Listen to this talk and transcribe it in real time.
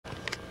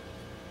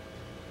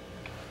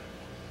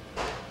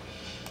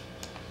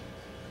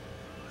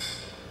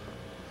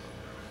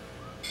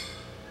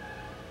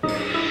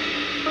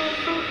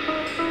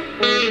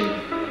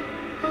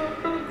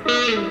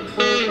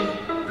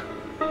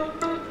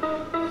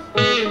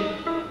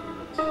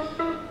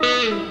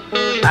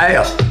Hey,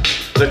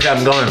 look,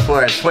 I'm going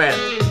for a swim.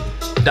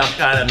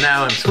 Dunked on him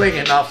now, I'm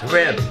swinging off the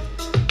rim.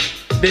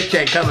 Bitch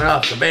ain't coming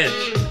off the bench.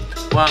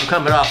 Well, I'm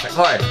coming off the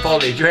court,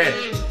 fully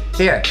drenched.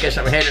 Here, get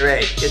some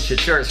Haterade, get your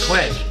shirt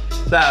quenched.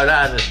 Out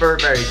on this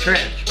Burberry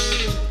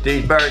trench.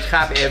 These birds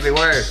copy every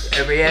word,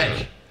 every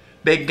inch.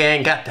 Big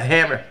gang got the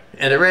hammer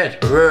and the wrench.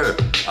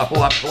 I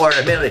pull up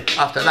 $250,000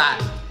 off the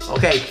lot.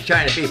 Okay, you're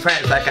trying to be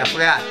friends like I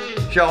forgot.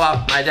 Show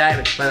off my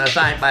diamonds when I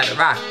signed by the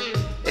rock.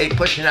 Ain't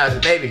pushing out the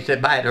baby to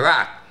buy the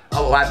rock.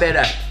 Oh, I bet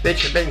a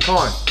bitch have been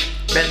corn.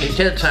 Bentley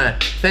tits on,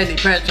 Fendi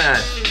prints on.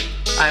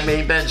 I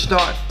mean Ben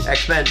Storm,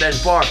 X-Men Ben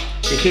 4.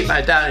 You keep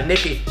my down and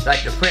Nicki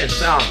like the Prince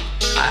song.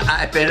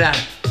 I've been on,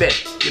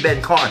 bitch, you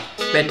been corn.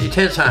 Bentley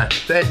tits on,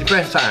 Fendi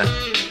prints on.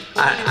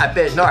 I've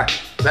been north,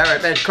 where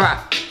I've been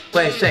crop.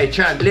 Place say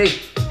Chun,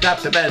 drop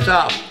the Benz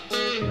off.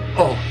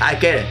 Oh, I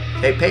get it,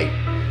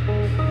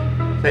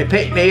 they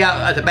paint me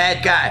out as a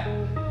bad guy.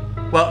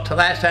 Well, the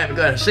last time you're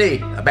gonna see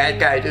a bad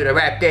guy do the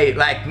rap game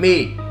like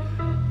me.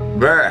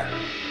 Bruh.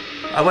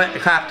 I went to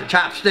cop the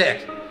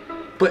chopsticks,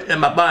 put in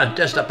my bun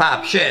just to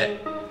pop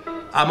shit.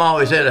 I'm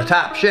always in the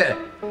top shit.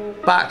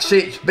 Box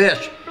seats,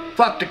 bitch.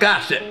 Fuck the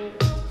gossip.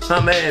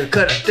 Some man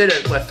could've did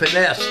it with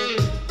finesse.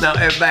 Now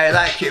everybody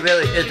likes you,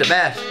 really is the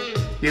best.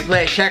 You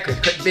play checkers,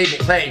 couldn't beat me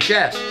playing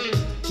chess.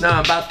 Now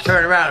I'm about to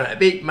turn around and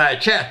beat my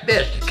chest.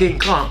 Bitch, the King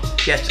Kong.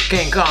 Yes, the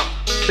King Kong.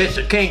 Bitch,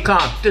 the King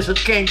Kong. This is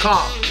King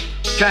Kong.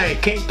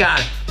 Chinese King Kong.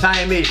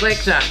 Siamese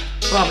links on.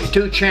 Call me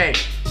 2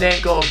 Chainz.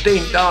 Name goes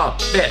ding dong.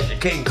 Bitch, the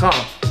King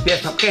Kong.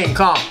 Yes, I'm King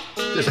Kong.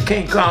 This is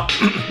King Kong.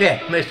 Yeah,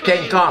 Mr.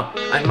 King Kong.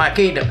 I'm my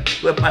kingdom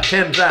with my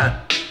Timbs on.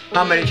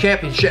 How many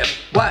championships?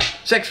 What?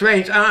 6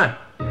 rings on.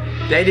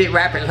 They need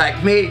rappers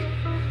like me.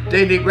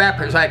 They need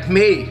rappers like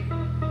me.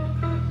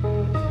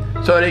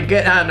 So they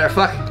get on their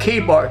fucking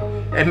keyboard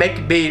and make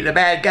it be the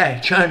bad guy,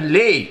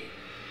 Chun-Li.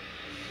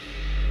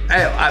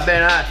 Hey, I've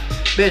been on,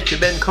 bitch, you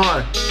been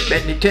corn.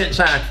 Bentley tits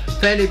on,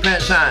 Fendi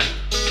prints on.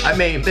 I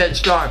mean, Ben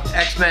Storm,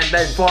 X-Men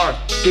Ben 4.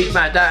 Keep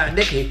my down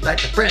Nicki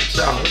like the Prince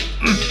song.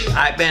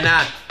 I've been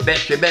on,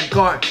 bitch, you been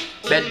corn.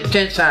 Bentley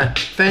tits on,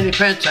 Fendi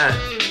prints on.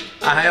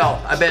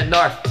 I've been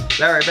north,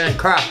 Larry been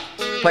crop.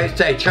 Place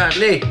say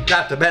Chun-Li,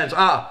 drop the Benz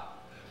off.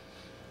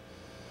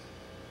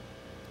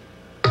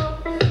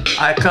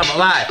 I come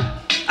alive.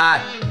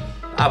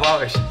 I've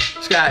always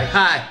sky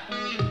high.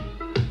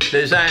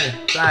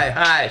 Designing sky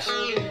highs.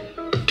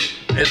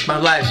 It's my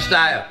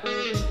lifestyle.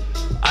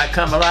 I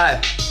come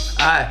alive.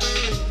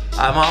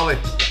 I'm always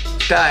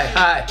sky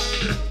high.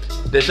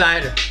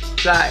 Designer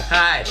sky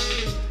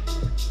highs.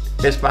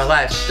 It's my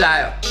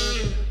lifestyle.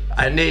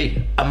 I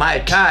need a Mai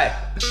Tai.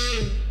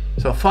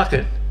 So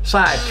fucking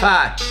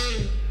sci-fi.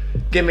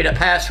 Give me the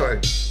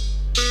password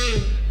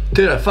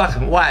to the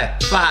fucking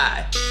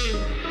Wi-Fi.